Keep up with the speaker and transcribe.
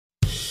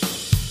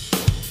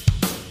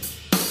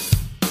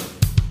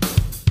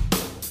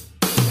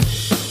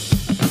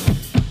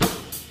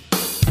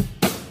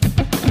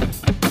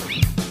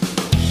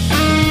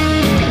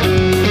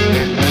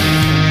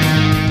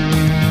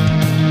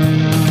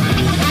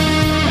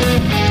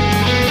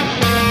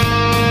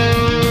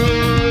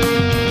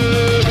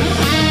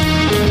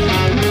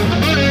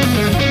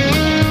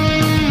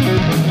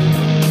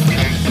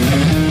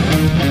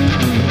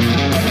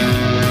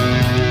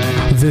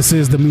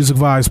This is the Music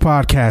Vibes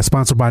Podcast,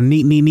 sponsored by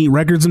Neat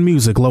Records and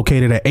Music,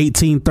 located at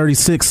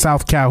 1836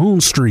 South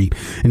Calhoun Street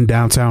in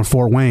downtown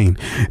Fort Wayne.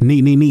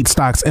 Neat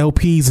stocks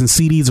LPs and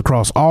CDs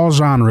across all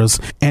genres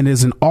and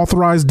is an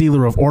authorized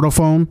dealer of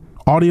Orthophone,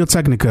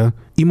 Audio-Technica,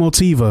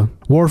 Emotiva,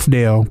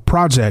 Wharfdale,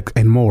 Project,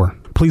 and more.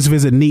 Please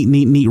visit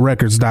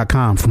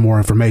neatrecords.com for more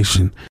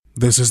information.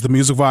 This is the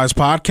Music Vibes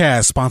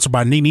Podcast, sponsored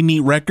by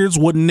Neat Records,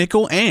 Wooden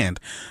Nickel, and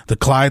the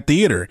Clyde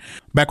Theater.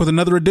 Back with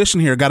another edition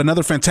here. Got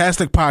another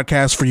fantastic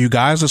podcast for you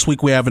guys. This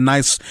week we have a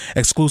nice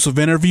exclusive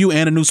interview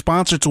and a new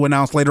sponsor to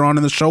announce later on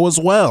in the show as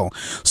well.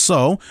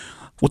 So,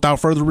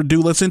 without further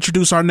ado, let's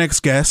introduce our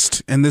next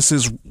guest. And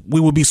we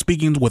will be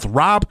speaking with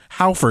Rob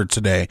Halford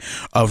today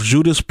of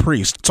Judas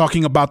Priest,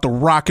 talking about the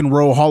Rock and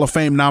Roll Hall of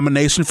Fame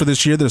nomination for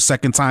this year, their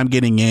second time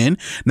getting in.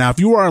 Now, if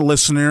you are a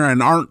listener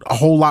and aren't a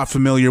whole lot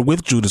familiar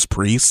with Judas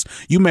Priest,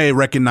 you may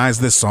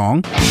recognize this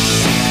song.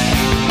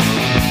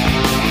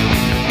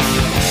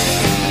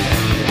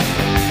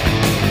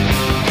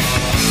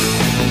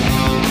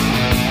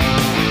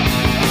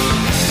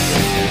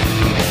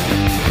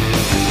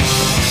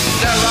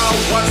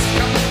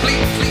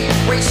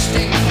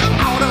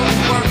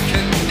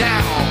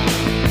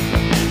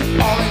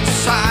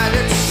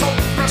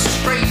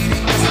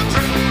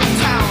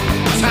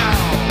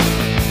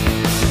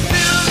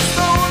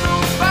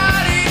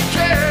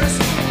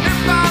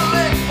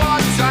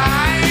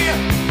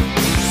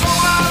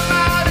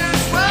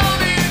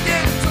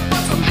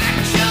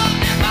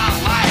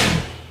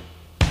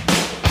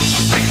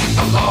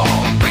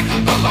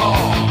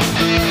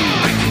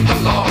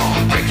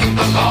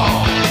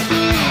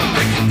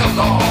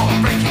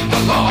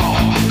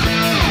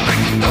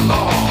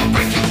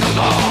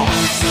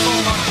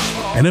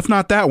 And if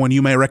not that one,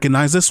 you may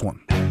recognize this one.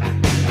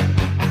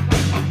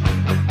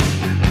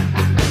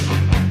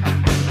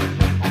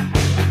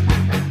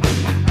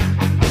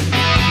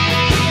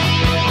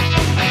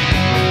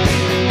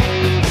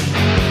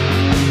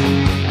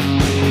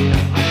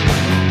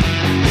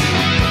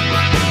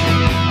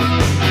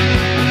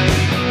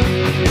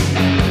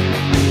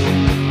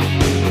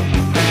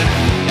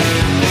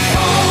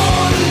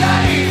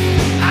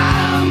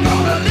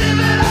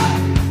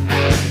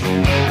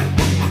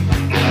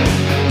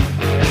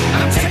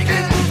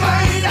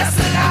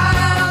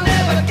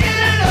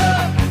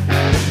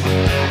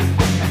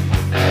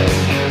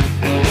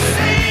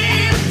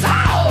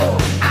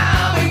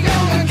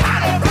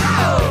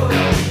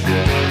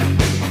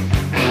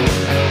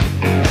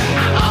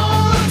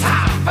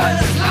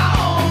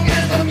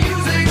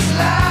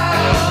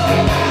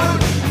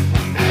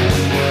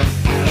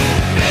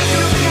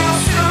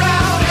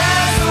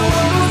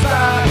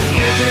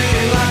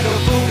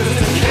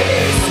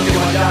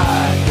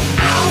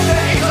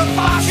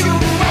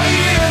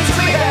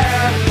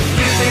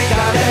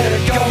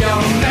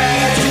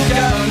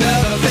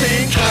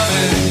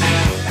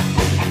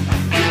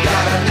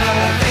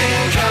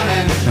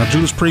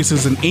 Judas Priest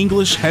is an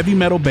English heavy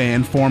metal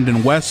band formed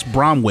in West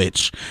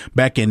Bromwich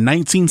back in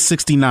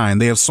 1969.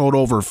 They have sold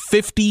over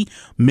 50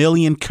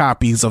 million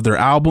copies of their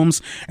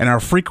albums and are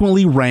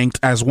frequently ranked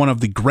as one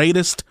of the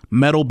greatest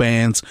metal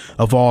bands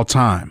of all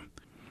time.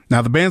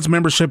 Now, the band's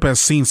membership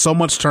has seen so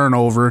much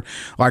turnover,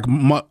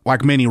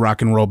 like many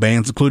rock and roll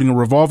bands, including a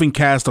revolving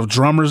cast of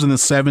drummers in the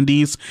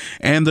 70s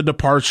and the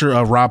departure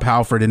of Rob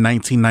Halford in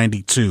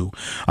 1992.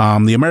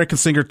 The American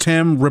singer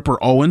Tim Ripper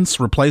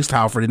Owens replaced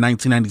Halford in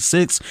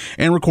 1996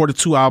 and recorded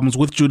 2 albums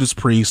with Judas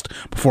Priest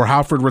before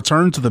Halford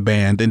returned to the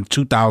band in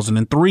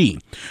 2003.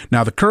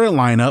 Now, the current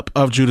lineup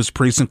of Judas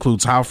Priest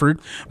includes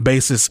Halford,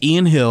 bassist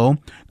Ian Hill,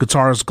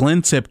 guitarist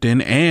Glenn Tipton,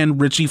 and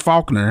Richie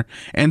Faulkner,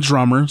 and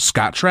drummer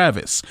Scott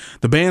Travis.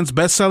 The band's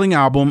best-selling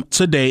album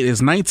to date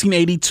is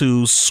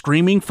 1982's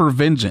Screaming for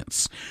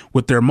Vengeance,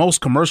 with their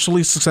most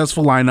commercially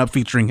successful lineup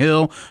featuring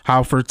Hill,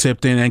 Halford,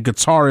 Tipton, and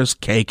guitarist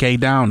KK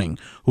Downing,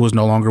 who is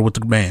no longer with the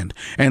band,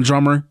 and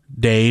drummer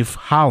Dave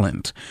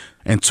Holland.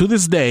 And to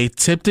this day,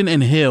 Tipton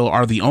and Hill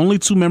are the only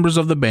 2 members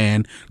of the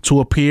band to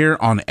appear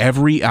on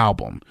every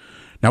album.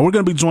 Now, we're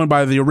going to be joined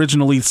by the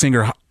original lead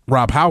singer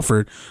Rob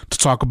Halford to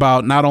talk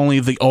about not only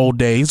the old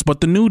days,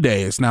 but the new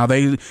days. Now,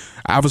 they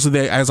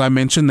as I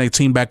mentioned, they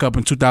teamed back up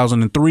in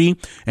 2003,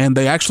 and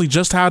they actually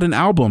just had an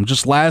album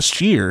just last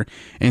year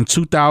in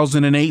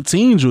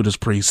 2018, Judas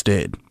Priest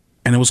did.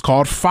 And it was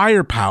called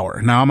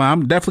Firepower. Now,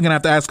 I'm definitely going to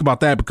have to ask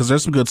about that because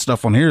there's some good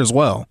stuff on here as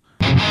well.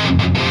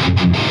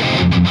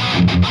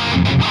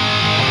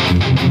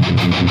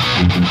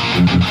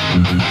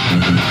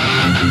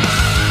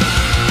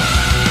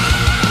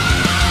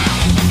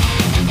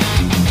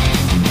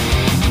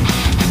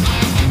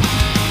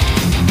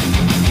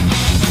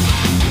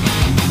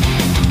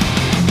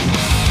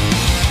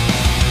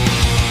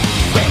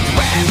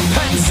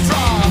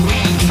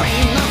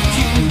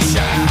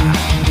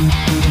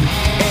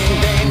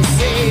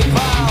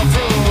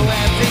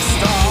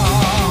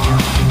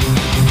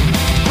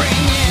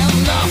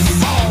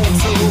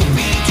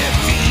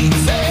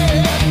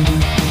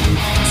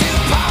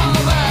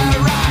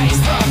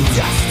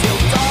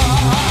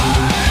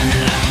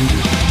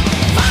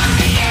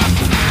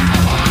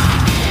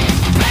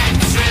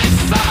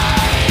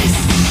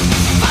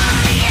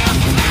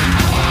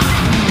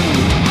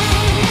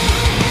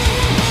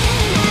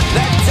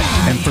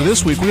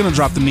 this week we're going to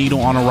drop the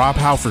needle on a Rob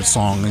Halford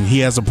song, and he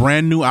has a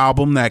brand new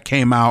album that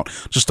came out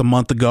just a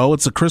month ago.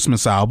 It's a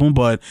Christmas album,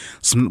 but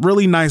some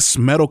really nice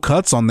metal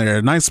cuts on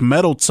there, nice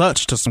metal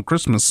touch to some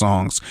Christmas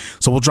songs.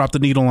 So we'll drop the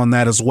needle on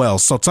that as well.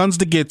 So tons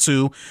to get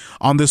to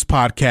on this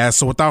podcast.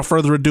 So without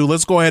further ado,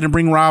 let's go ahead and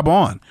bring Rob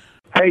on.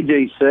 Hey,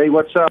 DC,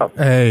 what's up?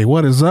 Hey,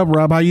 what is up,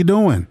 Rob? How you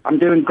doing? I'm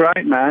doing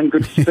great, man.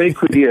 Good to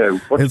speak with you.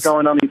 What's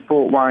going on in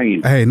Fort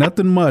Wayne? Hey,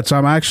 nothing much.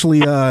 I'm actually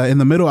in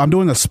the middle. I'm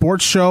doing a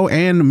sports show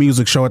and a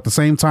music show at the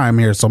same time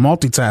here, so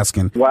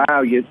multitasking.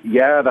 Wow,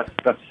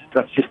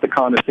 that's just the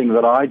kind of thing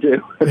that I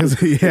do.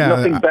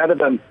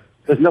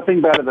 There's nothing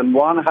better than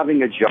one,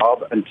 having a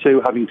job, and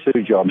two, having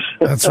two jobs.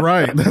 That's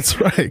right.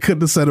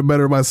 Couldn't have said it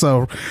better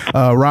myself.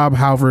 Rob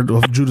Halford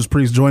of Judas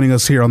Priest joining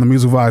us here on the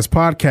Music Vibes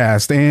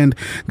podcast. And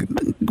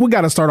we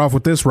got to start off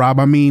with this, Rob.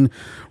 I mean,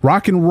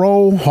 Rock and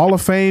Roll Hall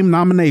of Fame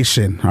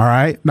nomination. All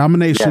right.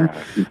 Nomination.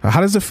 Yeah.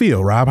 How does it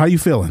feel, Rob? How you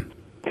feeling?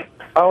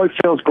 Oh, it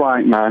feels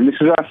great, man. This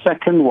is our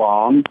second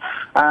one.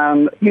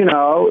 And,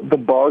 the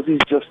buzz is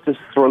just as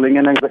thrilling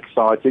and as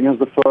exciting as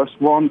the first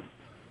one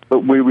that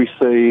we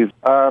received.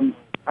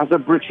 As a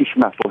British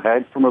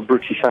metalhead from a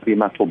British heavy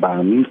metal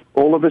band,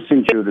 all of us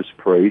in Judas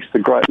Priest are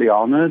greatly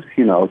honoured,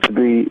 to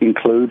be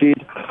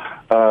included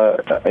for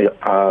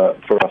our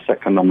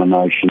second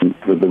nomination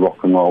with the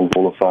Rock and Roll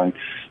Hall of Fame.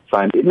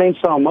 It means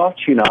so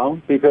much,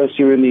 because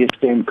you're in the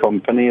esteemed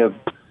company of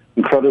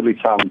incredibly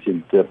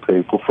talented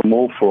people from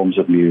all forms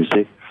of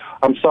music.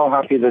 I'm so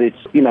happy that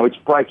it's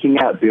breaking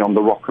out beyond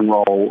the rock and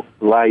roll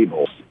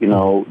labels. There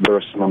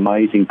are some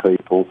amazing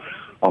people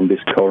on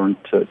this current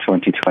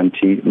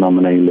 2020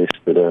 nominee list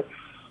that are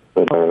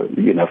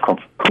come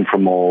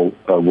from all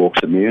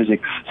walks of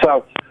music.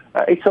 So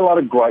it's a lot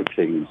of great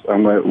things,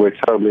 and we're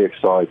totally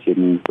excited,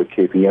 and we're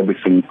keeping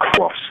everything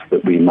crossed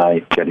that we may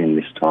get in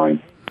this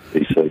time,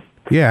 DC.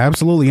 Yeah,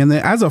 absolutely. And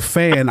then as a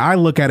fan, I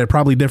look at it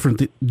probably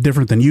different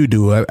than you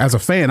do. As a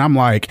fan, I'm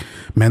like,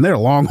 man, they're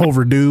long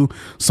overdue.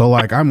 So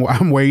like,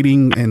 I'm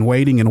waiting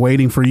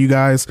for you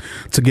guys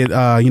to get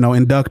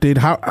inducted.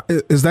 How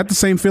is that the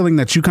same feeling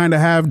that you kind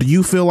of have? Do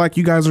you feel like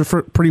you guys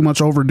are pretty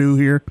much overdue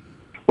here?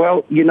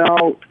 Well,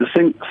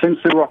 since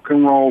the Rock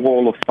and Roll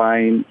Hall of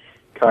Fame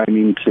came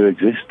into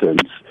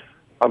existence,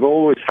 I've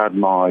always had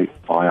my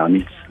eye on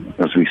it,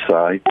 as we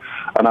say,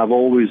 and I've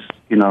always,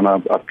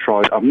 I've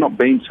tried. I've not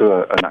been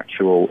to an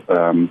actual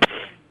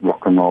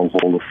Rock and Roll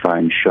Hall of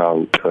Fame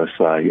show per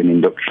se, an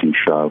induction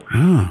show,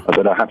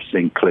 but I have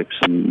seen clips,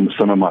 and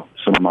some of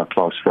my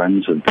close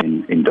friends have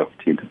been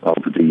inducted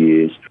over the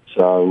years.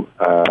 So,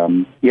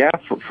 from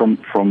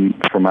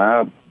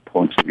our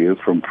point of view,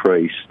 from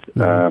Priest.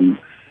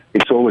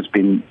 It's always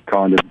been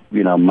kind of,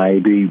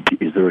 maybe,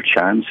 is there a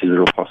chance? Is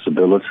there a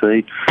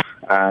possibility?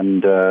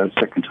 And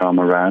second time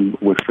around,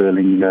 we're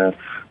feeling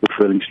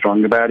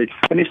strong about it.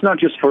 And it's not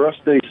just for us,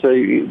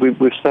 DC.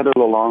 We've said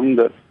all along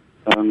that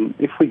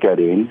if we get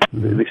in,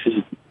 this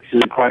is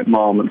a great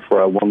moment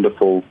for our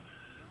wonderful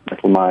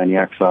metal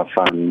maniacs, our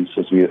fans,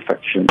 as we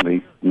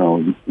affectionately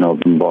know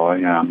them by,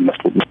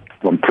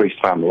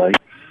 Priest family,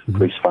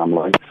 Priest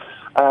family.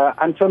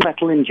 And for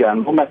metal in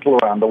general, metal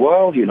around the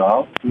world,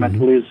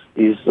 metal is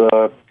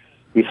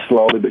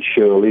slowly but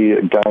surely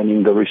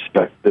gaining the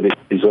respect that it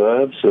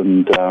deserves,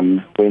 and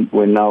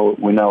we're no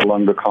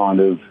longer kind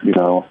of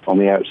on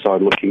the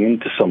outside looking in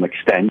to some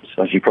extent,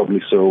 as you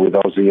probably saw with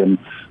Ozzy and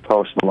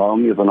Post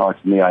Malone the other night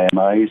in the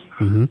AMAs.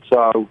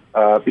 So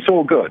it's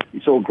all good,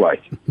 it's all great.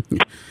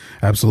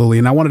 Absolutely.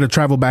 And I wanted to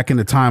travel back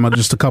into time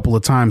just a couple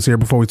of times here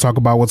before we talk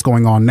about what's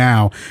going on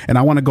now. And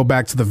I want to go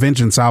back to the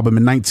Vengeance album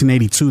in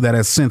 1982 that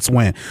has since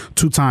went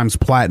 2 times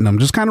platinum.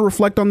 Just kind of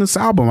reflect on this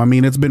album. I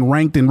mean, it's been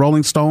ranked in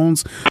Rolling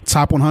Stone's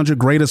top 100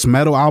 greatest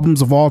metal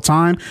albums of all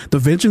time. The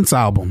Vengeance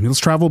album. Let's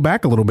travel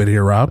back a little bit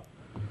here, Rob.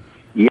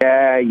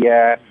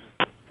 Yeah.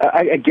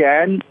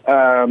 Again,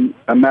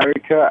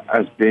 America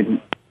has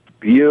been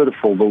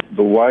beautiful.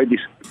 The way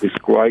this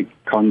great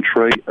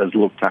country has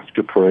looked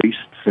after Priest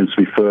since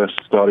we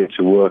first started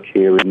to work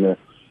here in the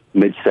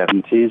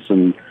mid-70s,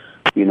 and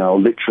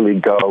literally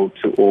go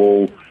to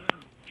all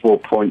 4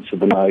 points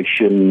of the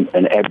nation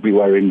and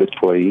everywhere in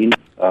between.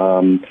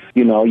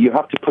 You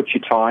have to put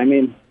your time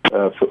in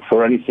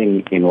for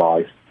anything in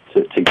life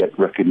to get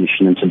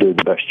recognition and to do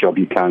the best job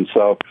you can.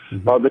 So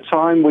by the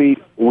time we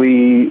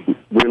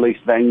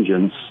released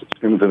Vengeance,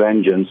 Screams of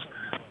Vengeance,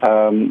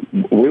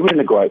 we were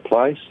in a great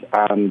place,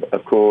 and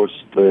of course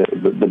the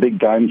big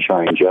game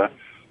changer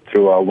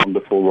through our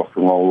wonderful rock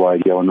and roll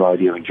radio and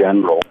radio in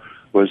general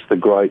was the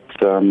great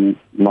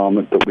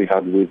moment that we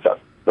had with that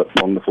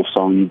wonderful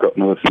song "You've Got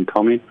Nothing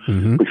Coming,"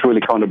 which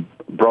really kind of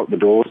broke the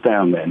doors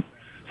down then.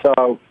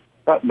 So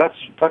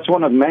that's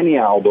one of many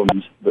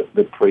albums that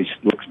the Priest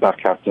looks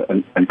back at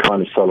and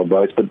kind of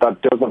celebrates, but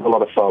that does have a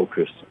lot of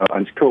focus.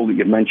 And it's cool that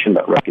you mentioned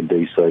that record,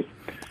 DC.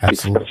 Absolutely.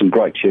 It's got some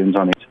great tunes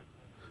on it.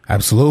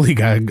 Absolutely,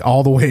 guy.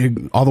 All the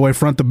way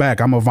front to back.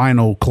 I'm a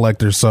vinyl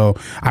collector, so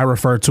I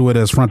refer to it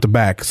as front to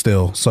back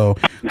still. So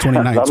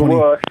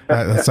 2019,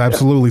 that's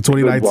absolutely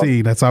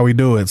 2019. That's how we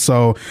do it.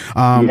 So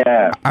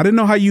I didn't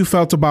know how you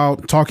felt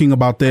about talking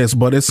about this,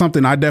 but it's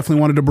something I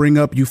definitely wanted to bring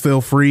up. You feel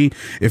free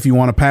if you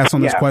want to pass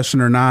on this question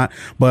or not.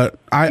 But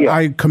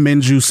I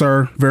commend you,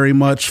 sir, very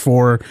much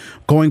for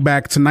going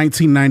back to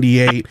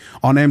 1998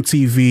 on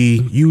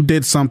MTV. You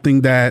did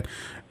something that,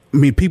 I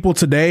mean, people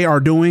today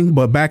are doing,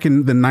 but back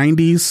in the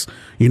 90s,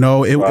 you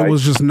know, it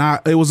was just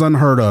not, it was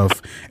unheard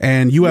of.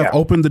 And you have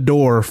opened the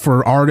door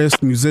for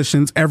artists,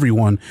 musicians,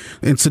 everyone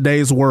in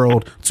today's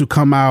world to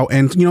come out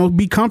and, you know,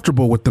 be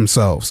comfortable with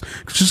themselves.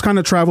 Just kind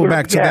of travel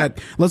back to that.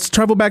 Let's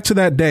travel back to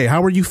that day.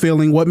 How were you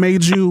feeling? What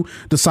made you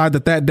decide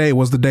that day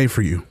was the day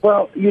for you?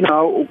 Well, you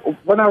know,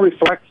 when I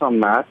reflect on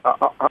that,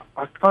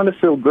 I kind of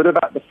feel good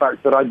about the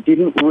fact that I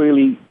didn't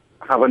really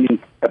have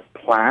a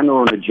plan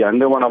or an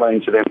agenda when I went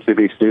into the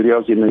MTV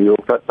studios in New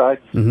York that day.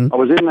 I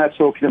was in there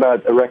talking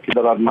about a record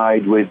that I'd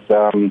made with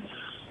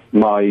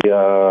my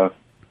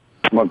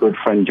good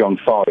friend John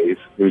Five,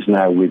 who's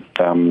now with,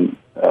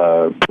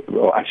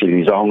 well, actually in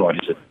his own right,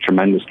 he's a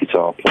tremendous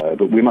guitar player,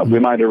 but we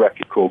made a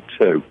record called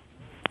Two.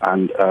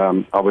 And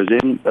I was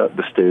in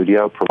the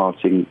studio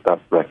promoting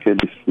that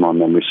record, if my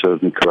memory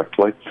serves me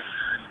correctly.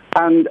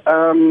 And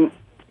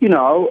you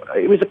know,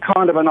 it was a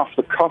kind of an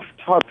off-the-cuff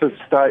type of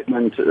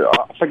statement.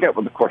 I forget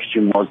what the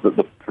question was that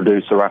the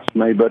producer asked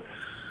me, but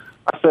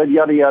I said,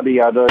 yada, yada,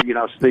 yada, you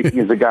know, speaking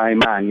as a gay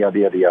man, yada,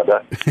 yada,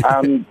 yada.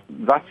 And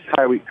that's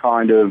how it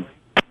kind of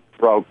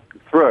broke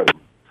through.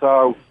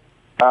 So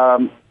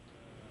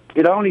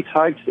it only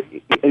takes,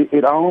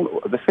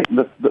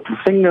 the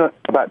thing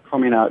about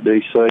coming out,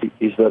 DC,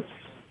 is that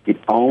it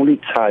only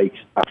takes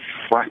a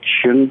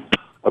fraction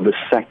of a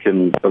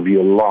second of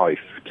your life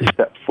to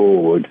step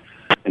forward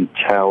and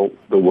tell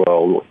the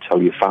world, tell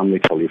your family,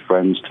 tell your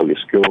friends, tell your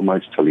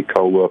schoolmates, tell your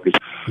co-workers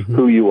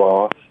who you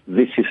are.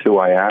 This is who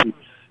I am.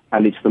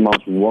 And it's the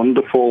most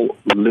wonderful,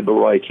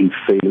 liberating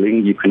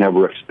feeling you can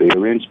ever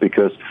experience,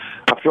 because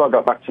after I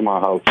got back to my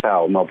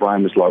hotel, my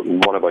brain was like,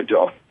 what have I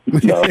done?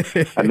 You know?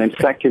 And then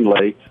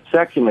secondly,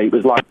 it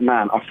was like,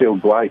 man, I feel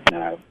great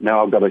now.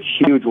 Now I've got a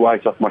huge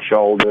weight off my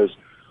shoulders.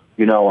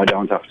 You know, I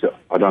don't have to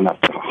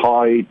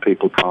hide.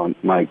 People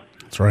can't make,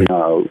 you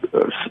know,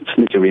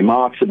 snitty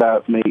remarks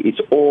about me. It's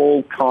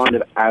all kind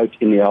of out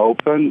in the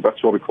open.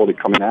 That's why we call it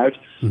coming out.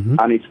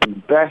 And it's the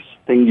best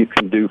thing you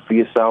can do for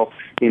yourself.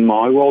 In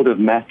my world of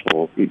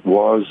metal, it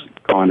was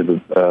kind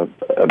of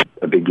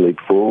a big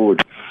leap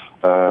forward.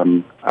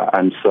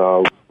 And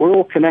so we're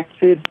all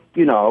connected,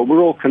 you know,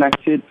 we're all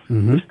connected.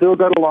 We've still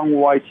got a long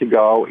way to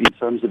go in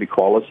terms of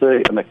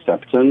equality and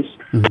acceptance.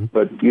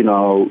 But, you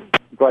know,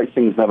 great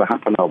things never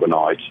happen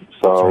overnight,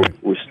 so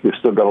we've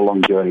still got a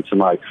long journey to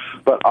make.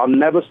 But I'll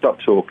never stop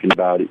talking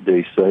about it,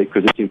 DC,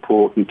 because it's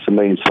important to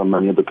me and so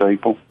many other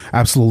people.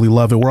 Absolutely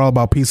love it. We're all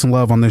about peace and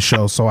love on this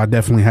show, so I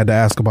definitely had to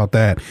ask about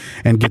that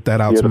and get that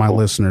out to my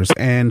listeners.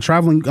 And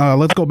traveling,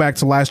 let's go back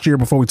to last year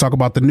before we talk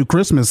about the new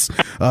Christmas,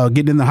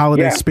 getting in the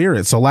holiday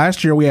spirit. So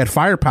last year we had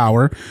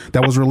Firepower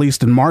that was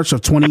released in March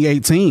of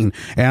 2018,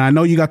 and I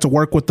know you got to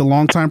work with the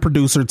longtime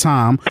producer,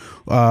 Tom,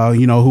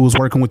 you know, who was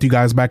working with you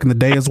guys back in the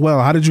day as well.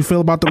 How did you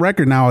feel about the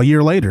record now a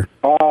year later?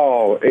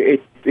 Oh,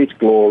 it's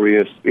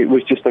glorious. It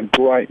was just a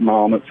great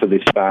moment for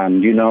this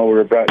band. You know, we're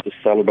about to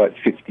celebrate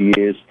 50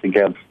 years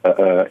together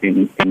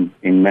in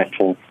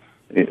metal,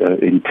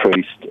 in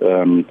Priest,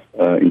 in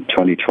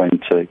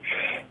 2020.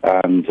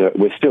 And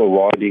we're still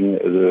riding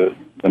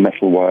the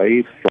metal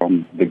wave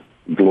from the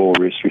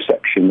glorious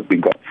reception that we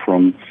got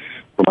from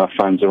our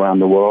fans around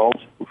the world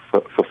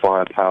for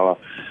Firepower.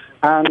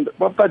 And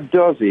what that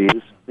does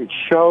is it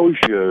shows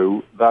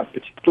you that,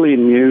 particularly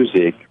in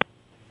music,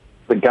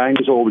 the game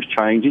is always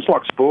changing. It's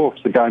like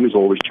sports. The game is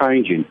always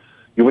changing.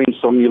 You win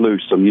some, you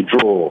lose some, you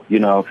draw. You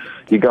know,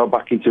 you go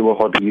back into a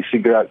huddle, you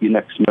figure out your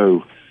next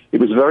move. It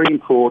was very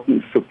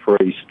important for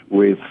Priest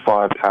with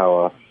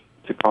Firepower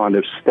to kind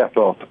of step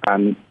up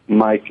and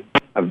make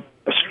a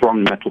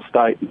strong metal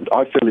statement.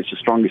 I feel it's the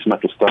strongest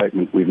metal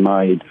statement we've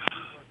made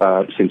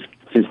since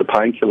the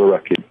Painkiller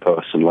record,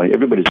 personally.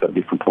 Everybody's got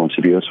different points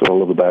of view. That's what I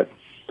love about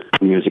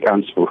music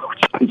and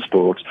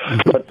sports.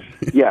 But,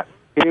 yeah,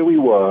 here we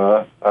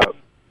were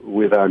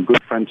with our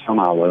good friend Tom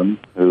Allen,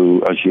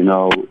 who, as you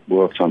know,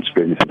 worked on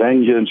Screaming for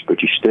Vengeance,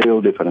 British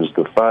Steel, Defenders of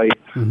Good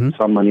Faith,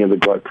 so many other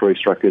great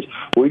Priest records.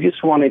 We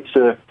just wanted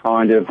to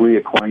kind of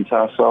reacquaint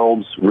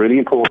ourselves, really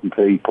important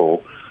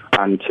people,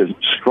 and to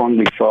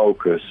strongly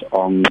focus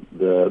on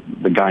the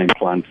game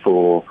plan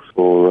for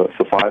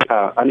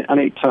Firepower. And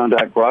it turned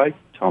out great.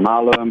 Tom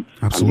Allen,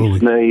 Andy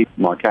Sneed,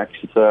 Mike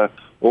Exeter,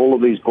 all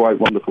of these great,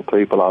 wonderful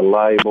people, our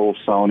label,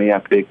 Sony,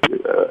 Epic,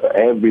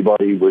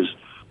 everybody was,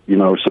 you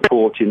know,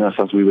 supporting us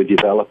as we were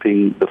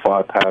developing the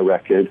Firepower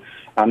record.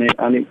 And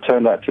it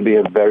turned out to be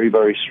a very,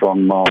 very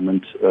strong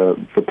moment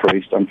for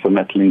Priest and for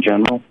metal in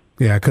general.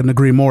 Yeah, I couldn't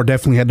agree more.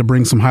 Definitely had to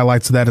bring some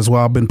highlights of that as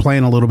well. I've been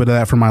playing a little bit of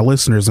that for my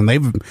listeners, and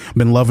they've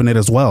been loving it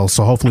as well.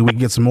 So hopefully we can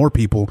get some more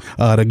people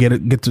to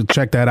get to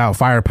check that out.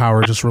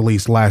 Firepower just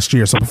released last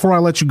year. So before I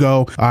let you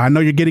go, I know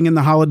you're getting in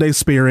the holiday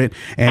spirit,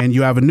 and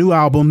you have a new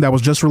album that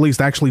was just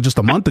released actually just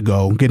a month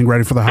ago, getting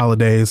ready for the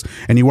holidays,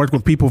 and you worked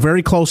with people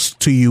very close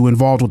to you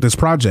involved with this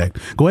project.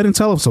 Go ahead and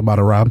tell us about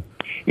it, Rob.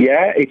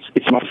 Yeah,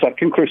 it's my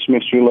second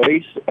Christmas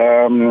release.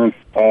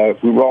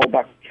 We roll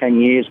back 10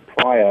 years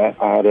prior,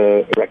 I had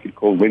a record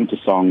called Winter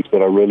Songs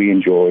that I really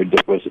enjoyed.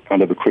 That was a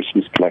kind of a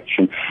Christmas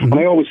collection. Mm-hmm. And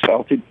I always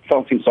felt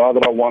inside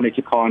that I wanted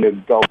to kind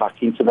of go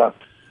back into that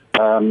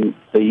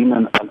theme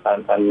and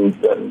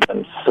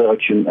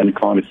search and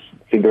kind of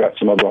figure out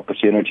some other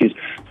opportunities.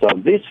 So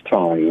this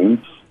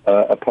time,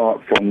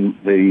 apart from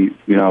the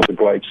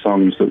great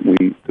songs that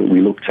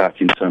we looked at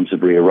in terms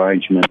of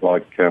rearrangement,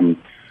 like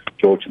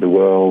Joy to the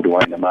World,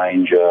 Away in the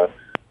Manger,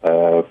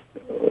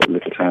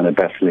 Little Town of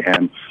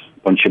Bethlehem,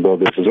 bunch of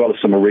others, as well as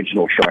some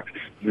original tracks.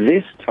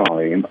 This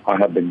time, I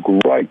had the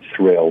great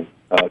thrill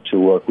to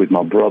work with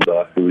my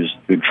brother, who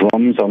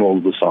drums on all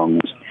of the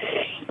songs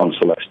on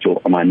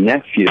Celestial, and my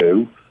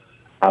nephew,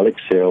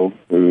 Alex Hill,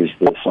 who is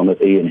the son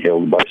of Ian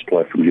Hill, the bass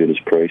player from Judas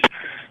Priest.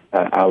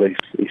 Alex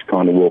is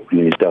kind of walking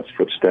in his dad's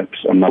footsteps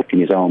and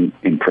making his own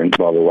imprint,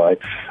 by the way.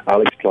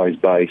 Alex plays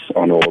bass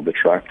on all of the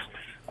tracks,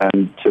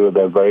 and two of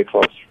their very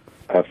close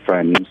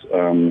friends,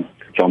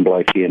 John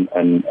Blakey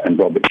and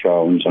Robert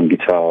Jones on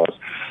guitars,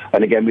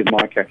 and again with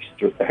Mike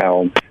Extra at the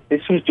helm.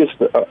 This was just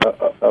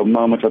a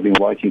moment I've been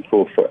waiting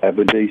for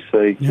forever,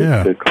 DC,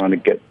 to kind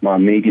of get my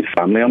immediate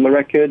family on the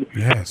record.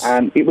 Yes.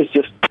 And it was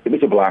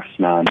a blast,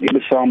 man. It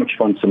was so much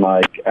fun to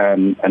make,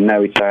 and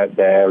now it's out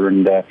there.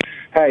 And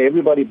hey,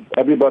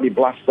 everybody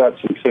blasts out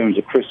some tunes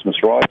at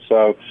Christmas, right?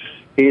 So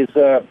here's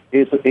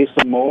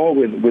some more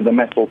with a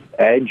metal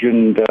edge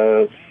and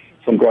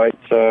some great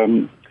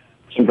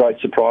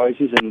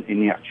surprises in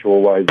the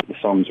actual way that the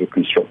songs were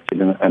constructed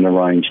and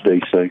arranged,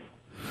 DC.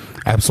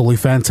 Absolutely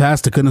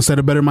fantastic. Couldn't have said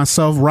it better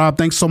myself. Rob,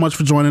 thanks so much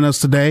for joining us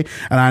today.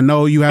 And I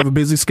know you have a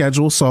busy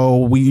schedule,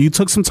 so you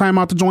took some time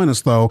out to join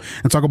us, though,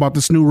 and talk about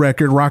this new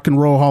record, Rock and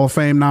Roll Hall of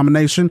Fame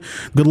nomination.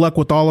 Good luck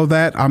with all of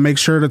that. I'll make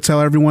sure to tell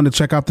everyone to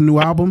check out the new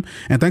album.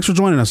 And thanks for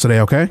joining us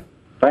today, okay?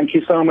 Thank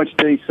you so much,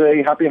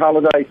 DC. Happy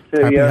holidays to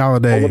you. Happy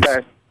holidays. All the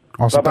best.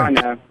 Awesome. Bye-bye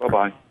now.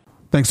 Bye-bye.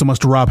 Thanks so much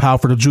to Rob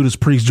Halford of Judas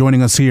Priest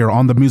joining us here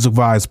on the Music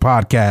Vibes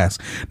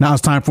podcast. Now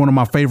it's time for one of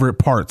my favorite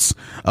parts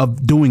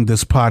of doing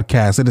this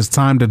podcast. It is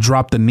time to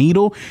drop the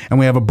needle, and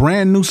we have a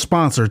brand new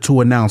sponsor to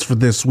announce for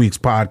this week's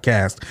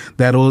podcast.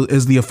 That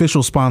is the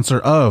official sponsor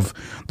of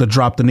the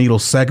Drop the Needle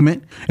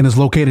segment, and is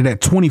located at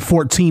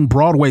 2014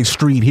 Broadway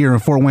Street here in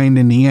Fort Wayne,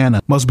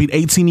 Indiana. Must be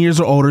 18 years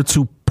or older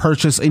to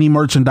purchase any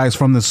merchandise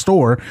from the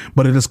store,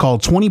 but it is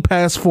called 20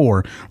 Past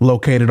 4,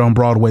 located on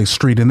Broadway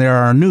Street, and they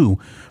are our new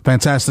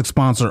fantastic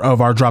sponsor of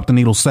our Drop the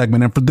Needle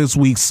segment. And for this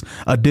week's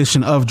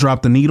edition of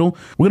Drop the Needle,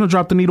 we're going to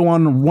drop the needle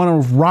on one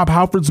of Rob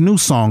Halford's new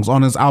songs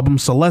on his album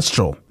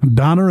Celestial,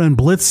 Donner and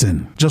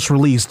Blitzen, just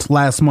released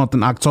last month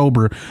in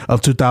October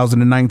of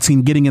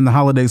 2019, getting in the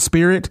holiday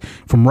spirit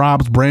from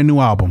Rob's brand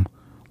new album.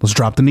 Let's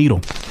drop the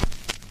needle.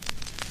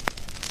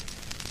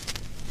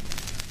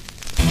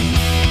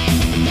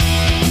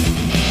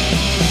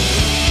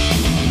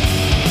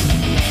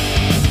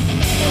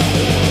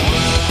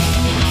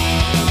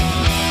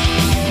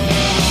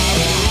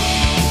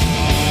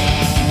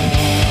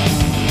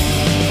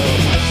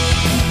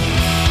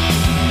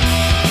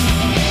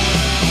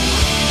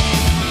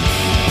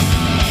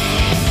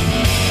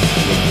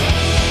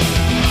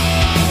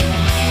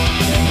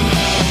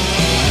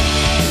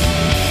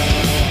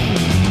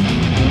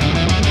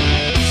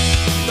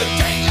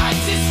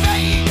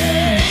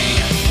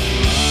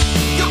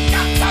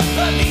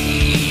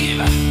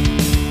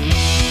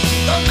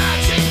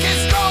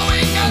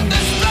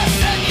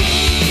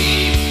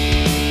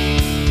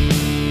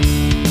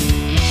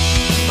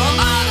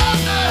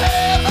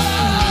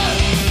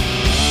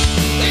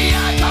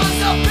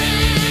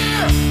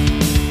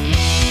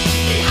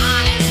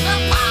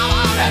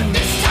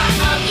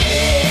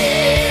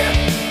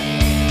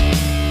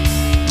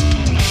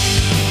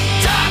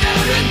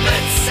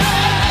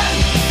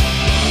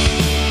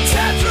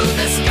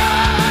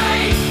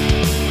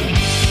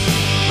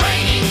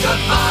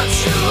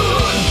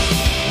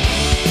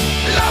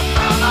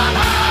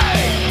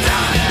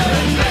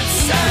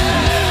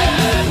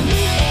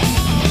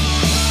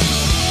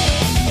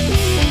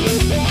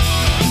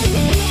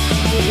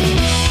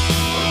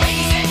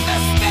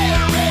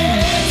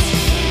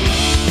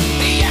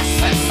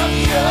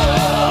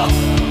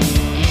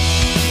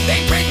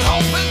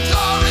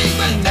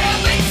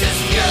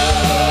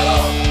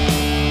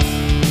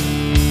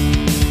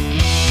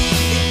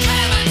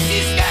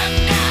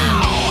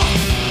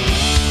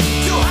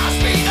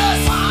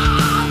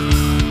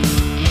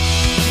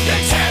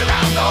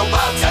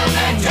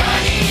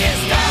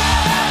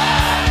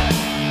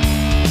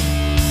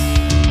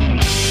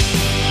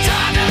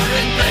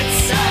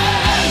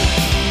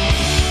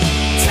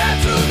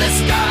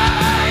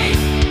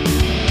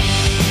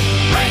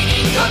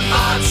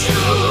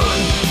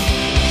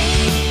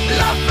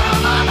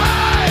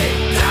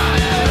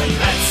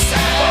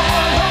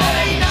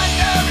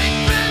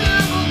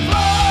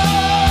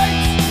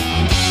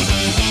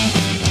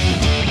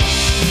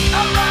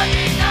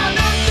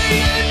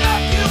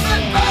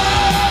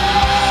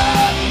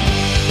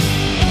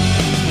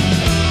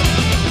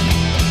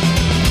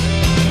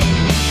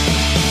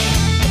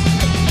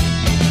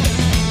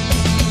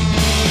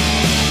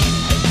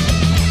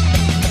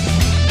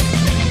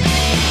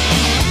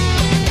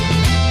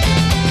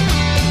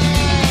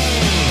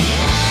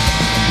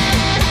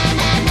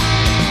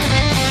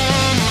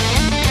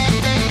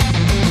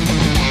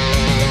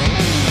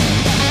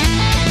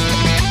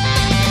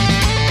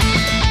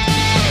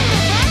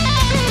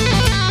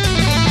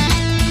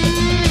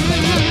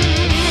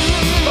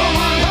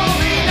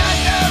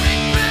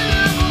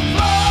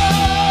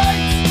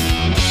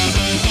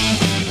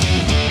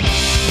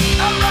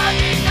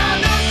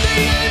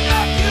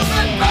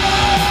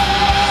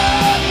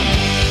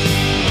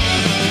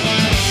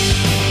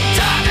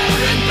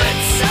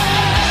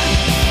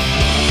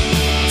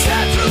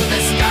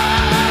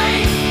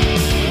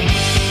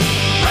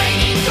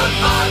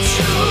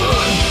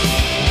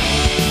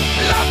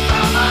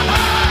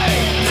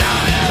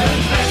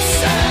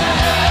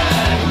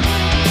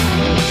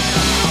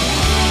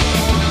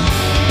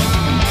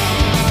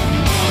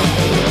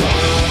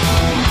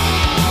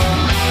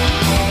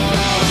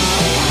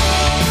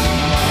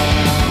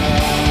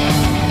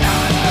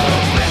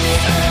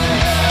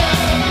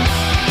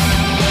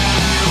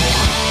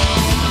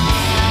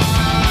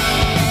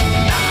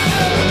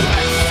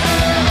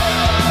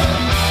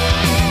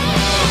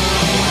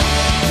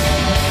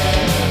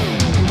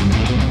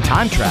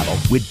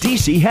 with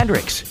DC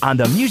Hendrix on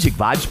the Music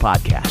Vibes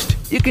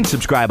Podcast. You can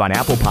subscribe on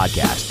Apple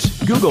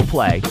Podcasts, Google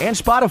Play, and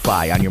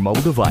Spotify on your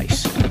mobile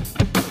device.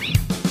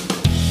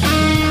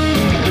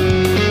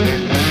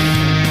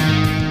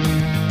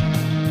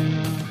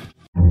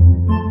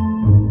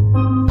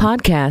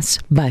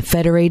 Podcasts by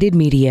Federated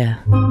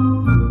Media.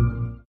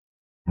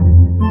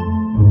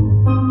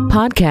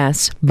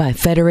 Podcasts by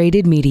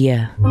Federated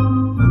Media.